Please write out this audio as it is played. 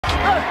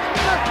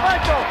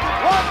Michael.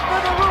 One for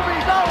the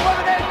Rubies. All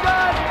elimination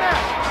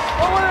match.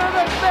 The winner of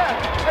this match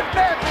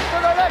advancing to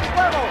the next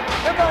level.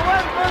 And the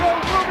win for the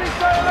Rubies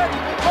tournament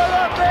for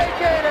the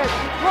vacated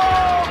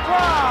World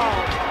Crown.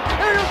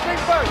 Introducing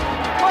first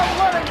from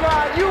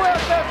Leningrad,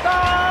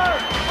 USSR,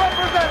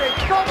 representing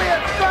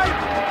Soviet strength,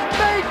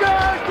 Major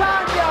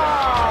Tanya.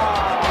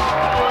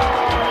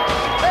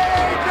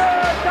 Major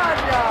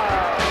Tanya.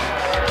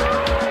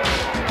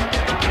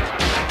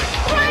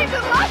 Praise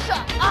in Russia,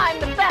 I'm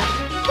the best.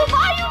 So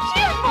why you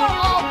cheer for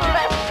all the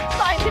rest?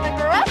 Scientific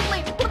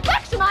wrestling,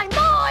 perfection, I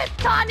know it's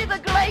Tanya the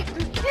Great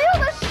to steal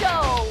the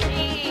show.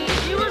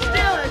 You were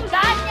still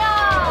Tanya.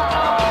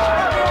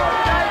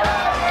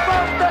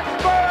 From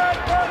Pittsburgh,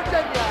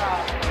 Virginia,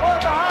 for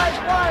the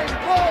high-flying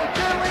pro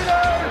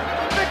cheerleaders,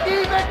 Vicky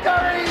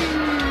Victory.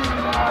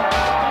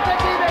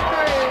 Vicky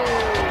Victory.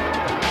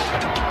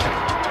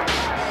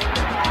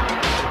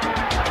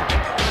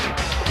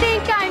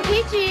 Think I'm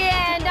peachy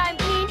and I'm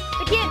keen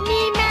to get me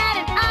mad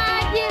and I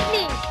get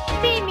mean.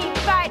 See me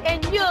fight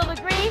and you'll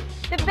agree.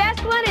 The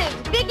best one is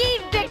Vicky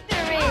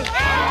Victory.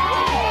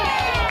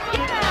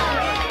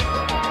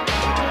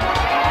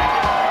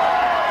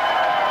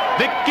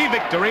 Vicky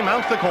Victory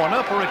mounts the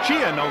corner for a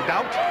cheer, no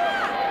doubt.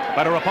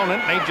 But her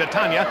opponent, Major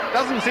Tanya,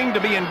 doesn't seem to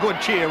be in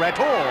good cheer at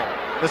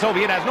all. The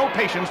Soviet has no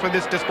patience for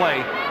this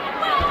display.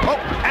 Oh,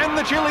 and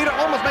the cheerleader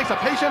almost makes a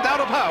patient out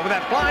of her with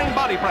that flying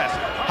body press.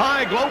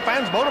 Hi, Glow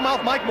fans,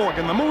 Motormouth Mike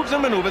Morgan, the Moves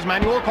and Maneuvers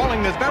Manual,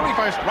 calling this very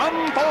first Run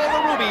for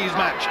the Rubies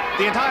match.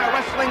 The entire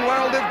wrestling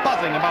world is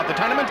buzzing about the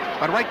tournament,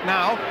 but right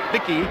now,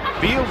 Vicky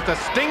feels the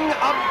sting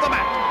of the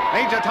mat.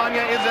 Major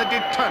Tanya is a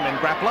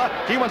determined grappler.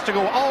 She wants to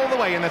go all the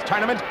way in this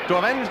tournament to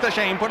avenge the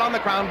shame put on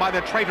the crown by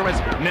the traitorous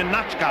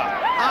Ninotchka.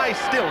 I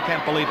still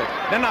can't believe it.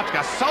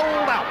 Ninotchka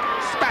sold out,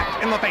 spat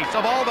in the face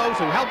of all those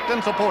who helped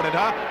and supported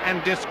her,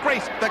 and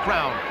disgraced the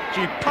crown.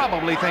 She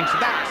probably thinks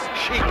that's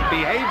chic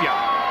behavior.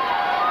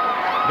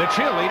 The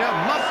cheerleader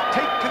must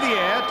take to the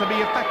air to be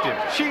effective.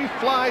 She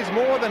flies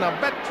more than a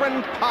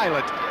veteran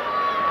pilot.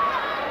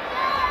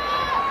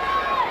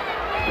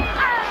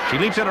 She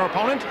leaps at her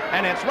opponent,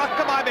 and it's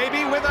Rockabye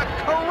Baby with a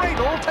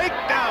cradle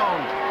takedown.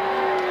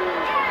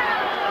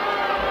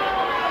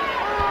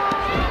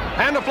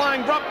 And a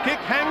flying drop kick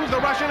hangs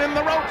the Russian in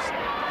the ropes.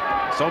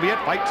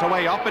 Soviet fights her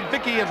way up, but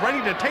Vicky is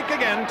ready to take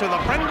again to the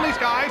friendly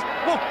skies,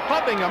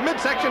 clubbing a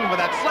midsection with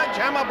that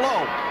sledgehammer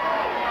blow.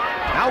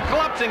 Now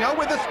collapsing her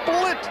with a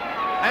split.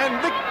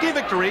 And Vicky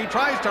Victory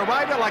tries to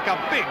ride her like a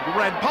big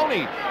red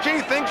pony.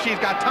 She thinks she's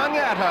got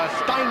Tanya at her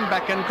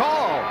Steinbeck and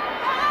call.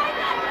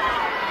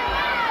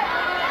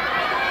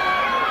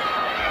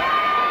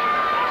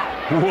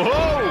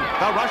 Whoa!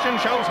 The Russian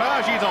shows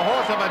her she's a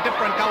horse of a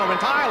different color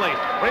entirely.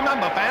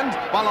 Remember, fans,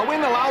 while a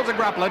win allows a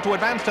grappler to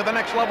advance to the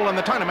next level in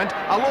the tournament,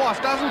 a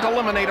loss doesn't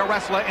eliminate a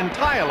wrestler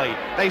entirely.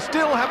 They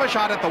still have a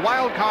shot at the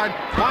wild card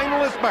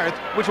finalist berth,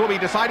 which will be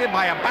decided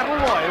by a battle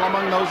royal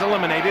among those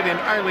eliminated in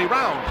early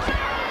rounds.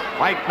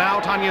 Right now,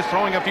 Tanya's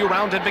throwing a few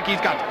rounds at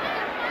Vicky's gut.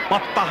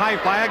 But the high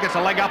flyer gets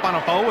a leg up on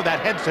a foe with that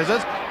head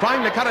scissors,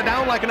 trying to cut her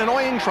down like an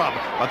annoying shrub.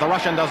 But the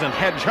Russian doesn't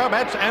hedge her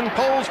bets and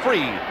pulls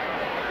free.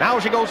 Now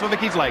she goes for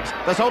Vicky's legs.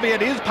 The Soviet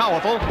is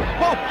powerful.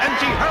 Whoa, and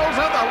she hurls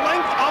her the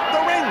length of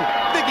the ring.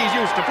 Vicky's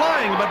used to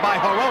flying, but by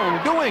her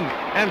own doing.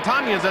 And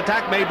Tanya's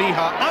attack may be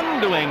her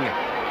undoing.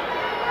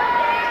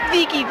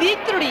 Vicky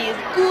Victory is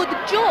good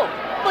joke,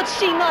 but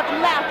she not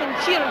laugh and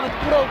cheer with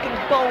broken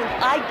bones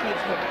I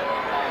give her.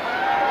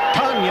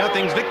 Tanya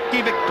thinks Vicky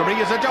Victory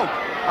is a joke.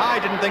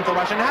 I didn't think the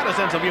Russian had a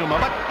sense of humor,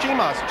 but she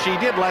must. She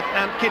did let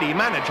Aunt Kitty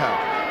manage her.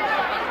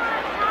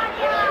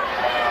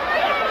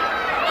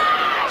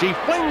 She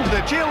flings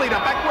the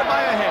cheerleader backward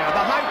by a hair.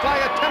 The high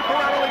flyer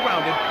temporarily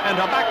grounded, and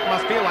her back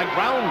must feel like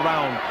ground.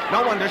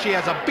 No wonder she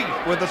has a beef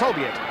with the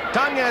Soviet.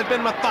 Tanya has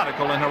been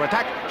methodical in her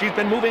attack. She's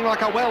been moving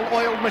like a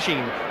well-oiled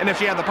machine. And if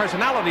she had the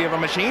personality of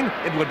a machine,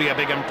 it would be a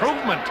big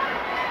improvement.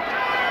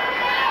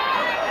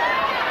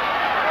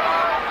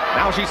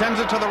 Now she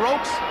sends it to the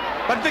ropes,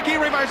 but Vicky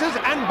reverses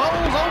and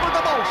bowls over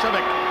the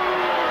Bolshevik.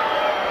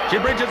 She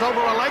bridges over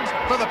her legs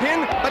for the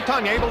pin, but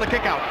Tanya able to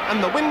kick out,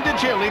 and the winded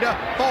cheerleader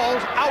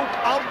falls out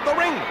of the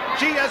ring.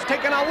 She has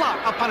taken a lot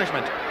of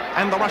punishment,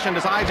 and the Russian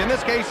decides in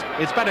this case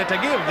it's better to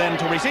give than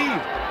to receive.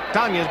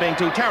 Tanya's being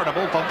too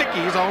charitable for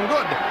Vicky's own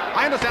good.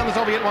 I understand the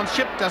Soviet once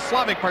shipped a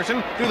Slavic person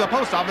through the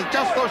post office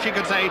just so she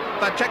could say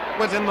the check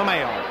was in the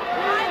mail.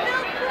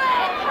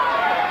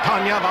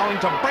 Tanya vowing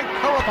to break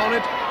her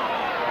opponent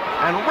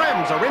and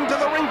rams her into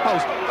the ring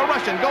post. The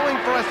Russian going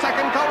for a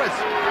second chorus.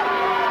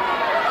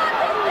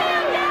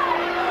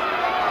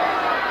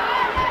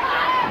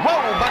 Whoa,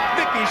 but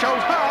Vicky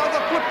shows her the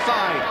flip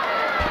side.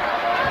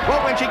 Well,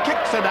 when she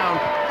kicks her down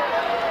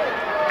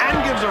and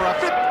gives her a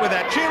fit with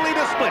that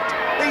cheerleader split.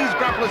 These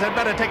grapplers had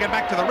better take it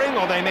back to the ring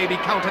or they may be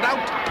counted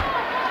out.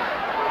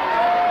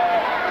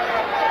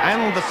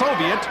 And the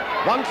Soviet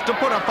wants to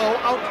put a foe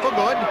out for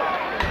good.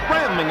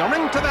 Ramming her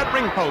into that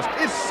ring post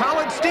is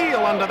solid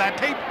steel under that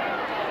tape.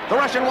 The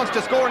Russian wants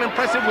to score an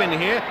impressive win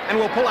here and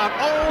will pull out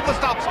all the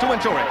stops to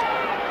ensure it.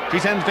 She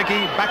sends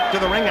Vicky back to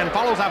the ring and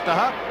follows after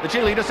her. The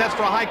cheerleader sets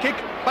for a high kick,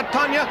 but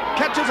Tanya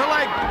catches her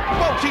leg.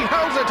 Whoa, she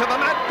hurls her to the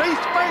mat face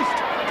first.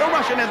 The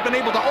Russian has been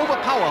able to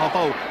overpower her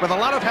foe with a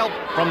lot of help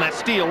from that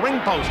steel ring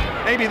post.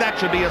 Maybe that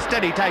should be a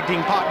steady tag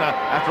team partner.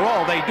 After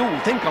all, they do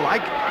think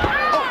alike.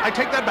 Oh, I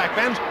take that back,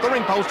 fans. The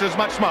ring post is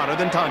much smarter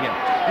than Tanya.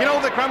 You know,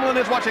 the Kremlin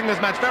is watching this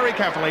match very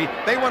carefully.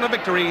 They want a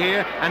victory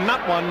here, and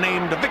not one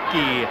named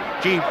Vicky.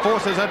 She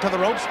forces her to the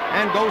ropes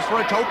and goes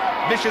for a choke,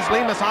 viciously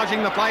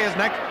massaging the flyer's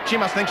neck. She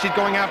must think she's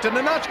going after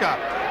Nanochka.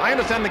 I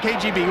understand the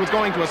KGB was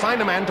going to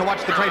assign a man to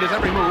watch the traitor's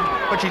every move,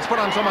 but she's put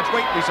on so much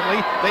weight recently,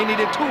 they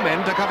needed 2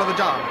 men to cover the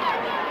job.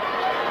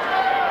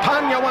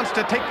 Tanya wants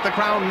to take the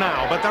crown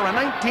now, but there are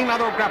 19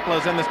 other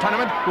grapplers in this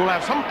tournament who'll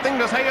have something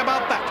to say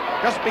about that.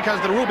 Just because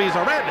the rubies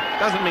are red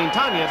doesn't mean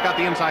Tanya's got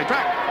the inside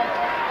track.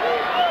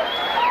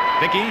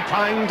 Vicky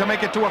trying to make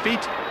it to her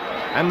feet,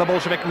 and the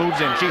Bolshevik moves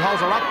in. She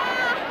hauls her up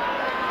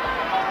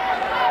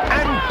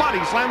and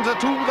body slams her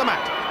to the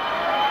mat.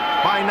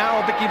 By now,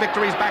 Vicky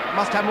Victory's back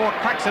must have more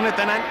cracks in it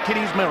than Aunt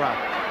Kitty's mirror.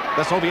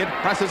 The Soviet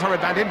presses her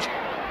advantage.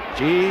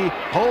 She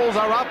pulls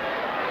her up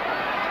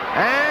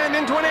and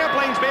into an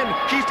airplane spin.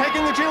 She's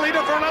taking the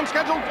cheerleader for an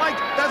unscheduled flight.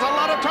 There's a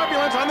lot of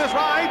turbulence on this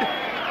ride.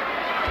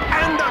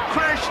 And a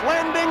crash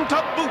landing to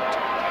boot.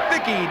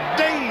 Vicky,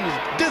 dazed,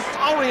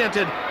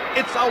 disoriented.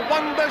 It's a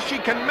wonder she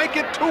can make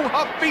it to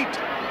her feet.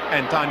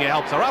 And Tanya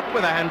helps her up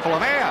with a handful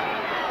of air.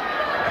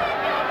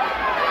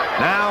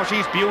 Now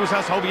she spews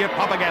her Soviet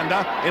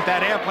propaganda. If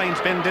that airplane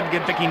spin didn't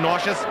get Vicky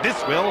nauseous, this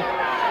will.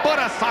 Put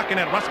a sock in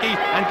it, Rusky,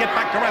 and get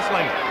back to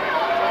wrestling.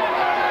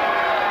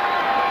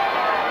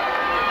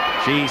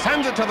 She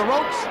sends it to the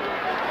ropes.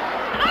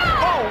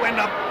 Oh, and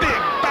a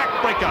big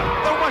backbreaker.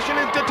 The Russian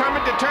is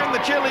determined to turn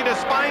the cheerleader's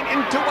spine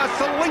into a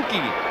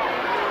slinky.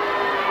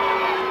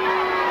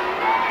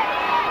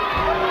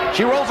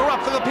 She rolls her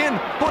up for the pin,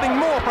 putting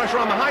more pressure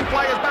on the high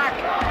flyer's back.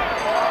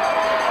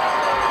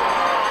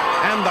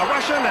 And the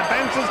Russian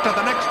advances to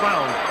the next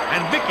round.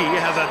 And Vicky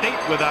has a date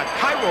with a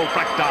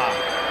chiropractor.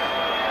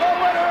 The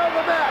winner of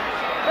the match,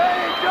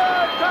 Major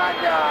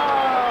Tanya.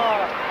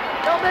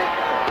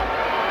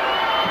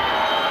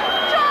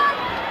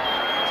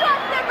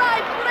 Just in my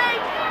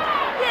place.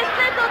 This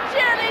little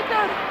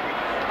cheerleader.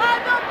 I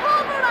will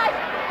pulverize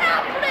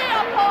every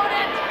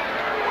opponent.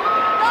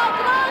 The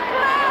Grand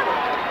Slam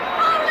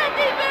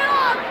already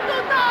belongs to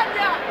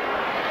Tanya.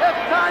 If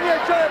Tanya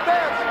should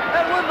advance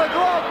and win the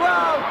Glow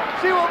Crown,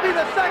 she will be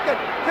the second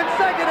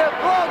consecutive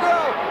Glow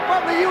Girl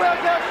from the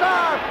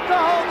USSR to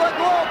hold the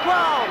Glow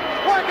Crown.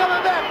 We're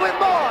coming back with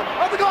more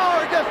of the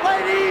gorgeous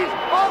ladies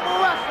of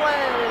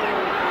wrestling.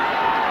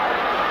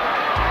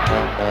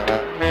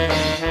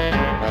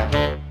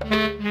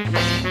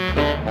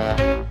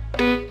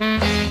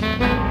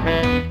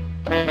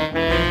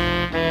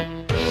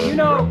 You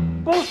know,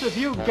 both of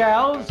you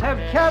gals have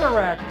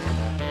cataracts.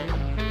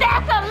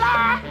 That's a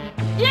lie.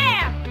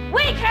 Yeah,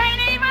 we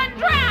can't even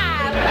drive.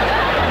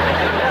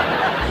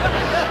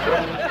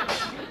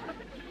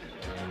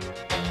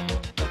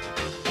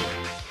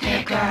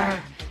 Thicker,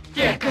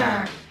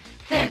 thicker,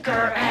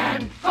 thicker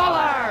and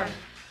fuller.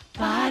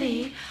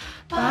 Body,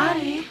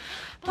 body,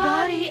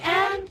 body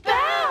and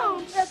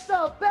bounce. It's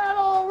the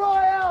Battle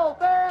Royale,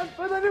 fans,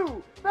 for the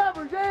new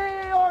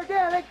Fabergé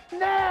Organic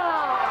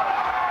now.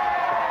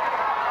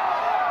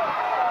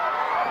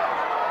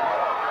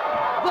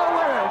 The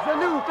winners, the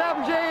new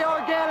Fabergé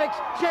Organics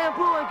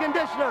shampoo and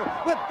conditioner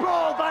with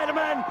Pro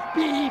Vitamin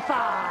B5.